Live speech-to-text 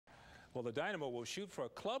Well, the Dynamo will shoot for a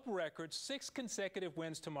club record 6 consecutive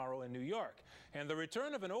wins tomorrow in New York. And the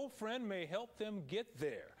return of an old friend may help them get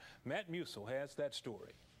there. Matt Musil has that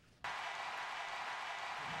story.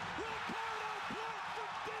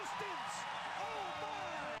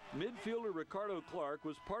 Midfielder Ricardo Clark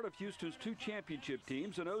was part of Houston's 2 championship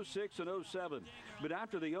teams in 06 and 07. But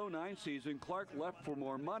after the 09 season, Clark left for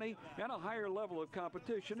more money and a higher level of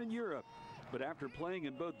competition in Europe. But after playing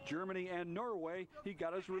in both Germany and Norway, he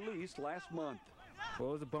got his release last month. Well,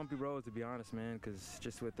 it was a bumpy road, to be honest, man, because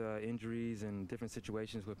just with injuries and different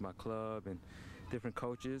situations with my club and different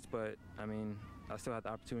coaches. But, I mean, I still had the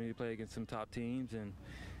opportunity to play against some top teams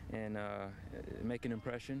and make an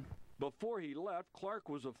impression. Before he left, Clark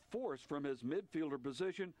was a force from his midfielder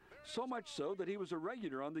position, so much so that he was a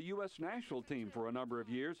regular on the U.S. national team for a number of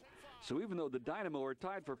years. So even though the Dynamo are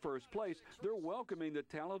tied for first place, they're welcoming the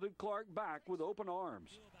talented Clark back with open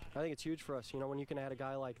arms. I think it's huge for us, when you can add a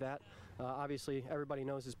guy like that. Obviously, everybody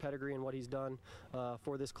knows his pedigree and what he's done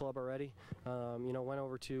for this club already. Went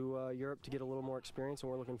over to Europe to get a little more experience,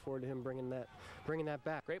 and we're looking forward to him bringing that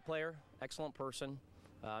back. Great player, excellent person.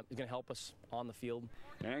 He's going to help us on the field.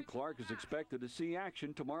 And Clark is expected to see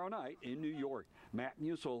action tomorrow night in New York. Matt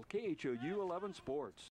Musil, KHOU 11 Sports.